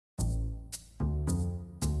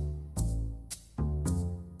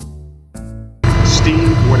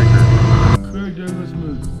Mary Douglas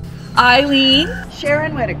Moon. Eileen.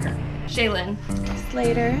 Sharon Whitaker. Shaylin.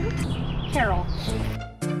 Slater. Carol.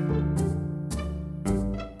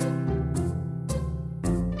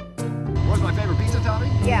 What's my favorite pizza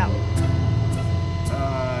topping? Yeah.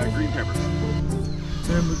 Green peppers.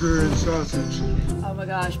 Hamburger and sausage. Oh my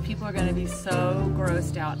gosh, people are gonna be so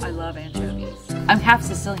grossed out. I love anchovies. I'm half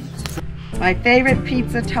Sicilian. My favorite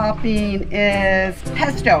pizza topping is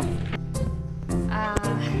pesto.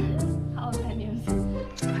 Jalapenos.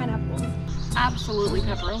 Pineapple. Absolutely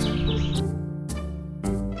pepperoni.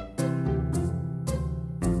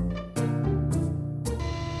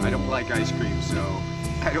 I don't like ice cream, so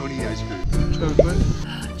I don't eat ice cream.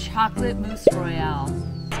 Chocolate. Chocolate mousse royale.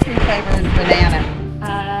 Ice cream flavor is banana.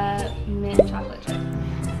 Mint chocolate chip.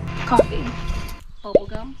 Coffee.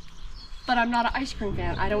 Bubblegum. But I'm not an ice cream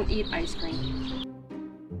fan. I don't eat ice cream.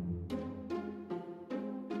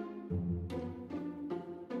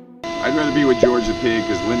 I'd rather be with George the pig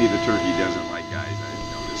because Lindy the turkey doesn't like guys. I've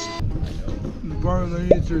noticed. Barley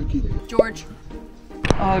turkey. George.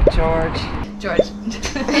 Oh, George. George.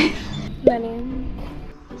 Lenny.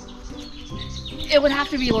 It would have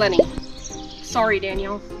to be Lenny. Sorry,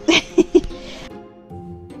 Danielle.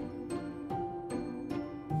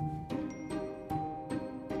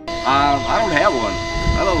 I don't have one.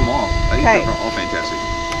 I love them all. I think Okay. they're all fantastic.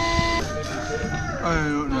 I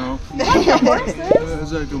don't know.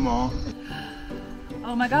 It's like them all.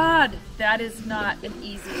 Oh my god, that is not an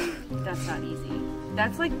easy, that's not easy.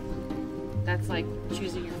 That's like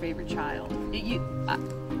choosing your favorite child.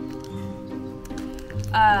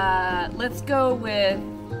 Let's go with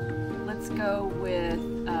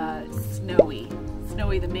Snowy.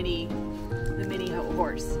 Snowy the mini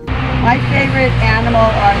horse. My favorite animal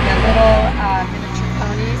are the little miniature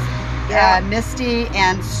ponies. Yeah. Misty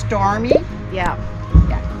and Stormy. Yeah.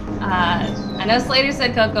 I know Slater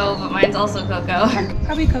said Coco, but mine's also Coco.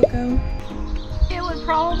 Probably Coco. It would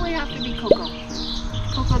probably have to be Coco.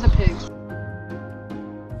 Coco the pig.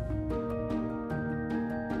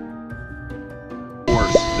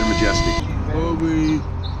 Horse, they're majestic. Probably.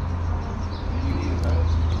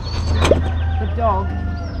 The dog.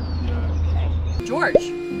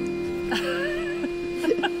 George.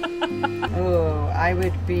 Oh, I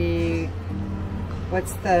would be.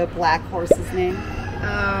 What's the black horse's name?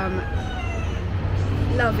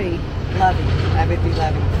 Lovey. Lovey. I would be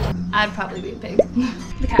Lovey. I'd probably be a pig.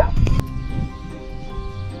 The cow.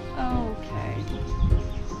 Okay.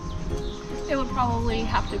 It would probably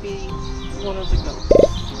have to be one of the goats.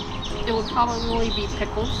 It would probably be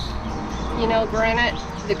Pickles. You know, granted,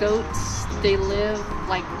 the goats, they live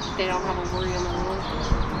like they don't have a worry in the world.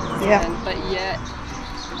 Yeah.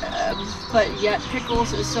 But yet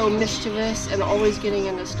Pickles is so mischievous and always getting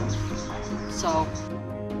into stuff. So.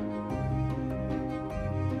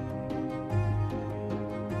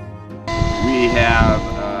 We have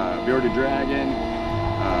a bearded dragon,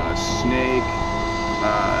 a snake,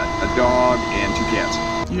 a dog, and 2 cats.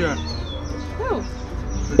 Yeah, Who?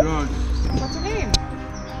 a dog. What's her name?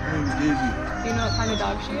 Her name's Daisy. Do you know what kind of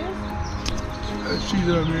dog she is? She's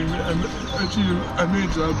I made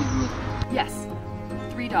job with her. Yes,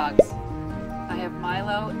 3 dogs. I have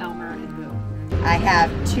Milo, Elmer, and Boo. I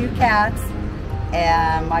have 2 cats,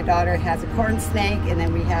 and my daughter has a corn snake, and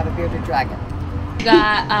then we have a bearded dragon. We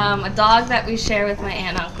got a dog that we share with my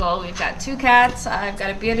aunt and uncle. We've got 2 cats. I've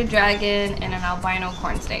got a bearded dragon and an albino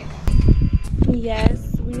corn snake.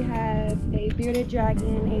 Yes, we have a bearded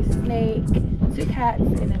dragon, a snake, 2 cats,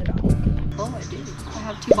 and then a dog. Oh, I do. I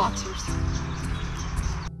have 2 boxers.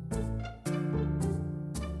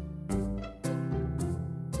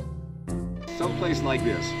 Someplace like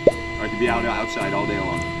this, I could be outside all day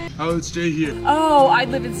long. I would stay here. Oh, I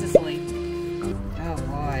live in Sicily. Oh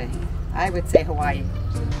boy. I would say Hawaii.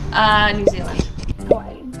 New Zealand.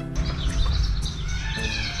 Hawaii.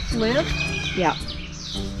 Live? Yeah.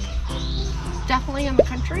 Definitely in the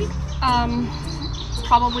country.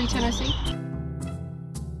 Probably Tennessee.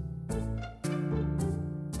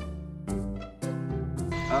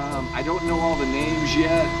 I don't know all the names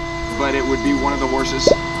yet, but it would be one of the horses.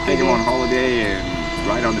 Take them on holiday and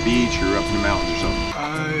ride on the beach or up in the mountains or something.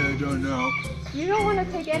 I don't know. You don't want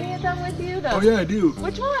to take any of them with you, though? Oh yeah, I do.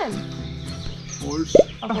 Which one? Horse.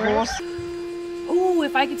 A horse? Oh,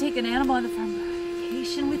 if I could take an animal on the farm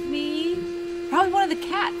vacation with me, probably one of the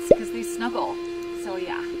cats because they snuggle. So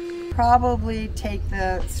yeah. Probably take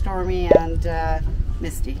the Stormy and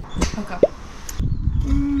Misty. Coco.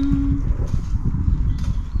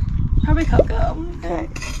 Probably Coco. Okay.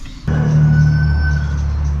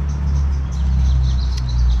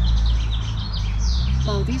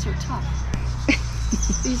 Oh, these are tough.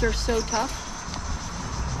 These are so tough.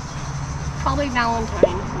 Probably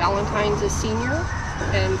Valentine. Valentine's a senior,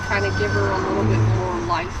 and kind of give her a little bit more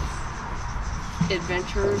life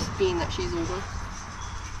adventures, being that she's older.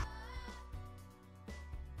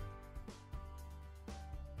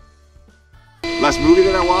 Last movie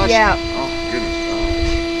that I watched? Yeah. Oh goodness.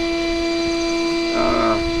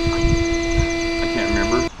 I can't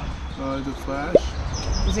remember. The Flash.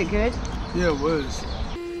 Is it good? Yeah, it was.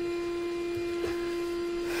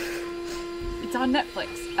 It's on Netflix.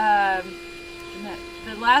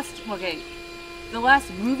 The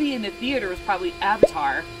last movie in the theater was probably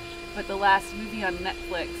Avatar, but the last movie on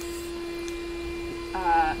Netflix,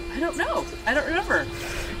 I don't know. I don't remember.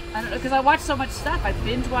 I don't know, because I watch so much stuff. I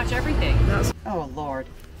binge watch everything. Oh Lord,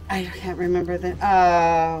 I can't remember the.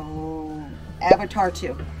 Avatar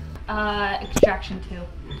 2. Extraction 2.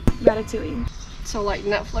 Ratatouille. So like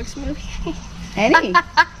Netflix movie? Any?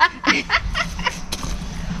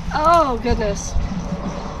 Oh goodness.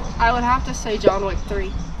 I would have to say John Wick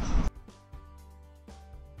 3.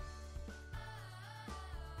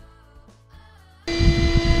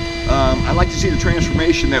 I like to see the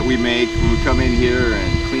transformation that we make when we come in here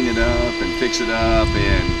and clean it up and fix it up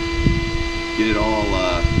and get it all,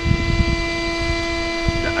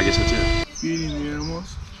 I guess that's it. Feeding the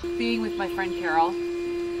animals. Being with my friend Carol.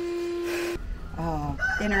 Oh,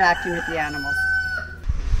 interacting with the animals.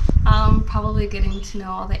 Probably getting to know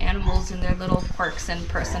all the animals and their little quirks and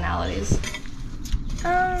personalities.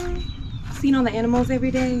 Seeing all the animals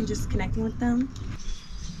every day and just connecting with them.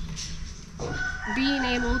 Being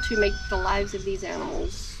able to make the lives of these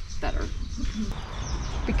animals better.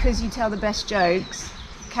 Because you tell the best jokes,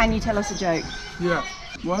 can you tell us a joke? Yeah.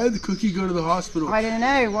 Why did the cookie go to the hospital? I don't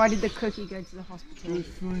know. Why did the cookie go to the hospital? He was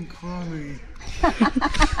feeling crummy.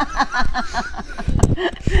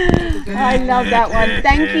 I love that one.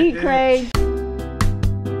 Thank you, Craig.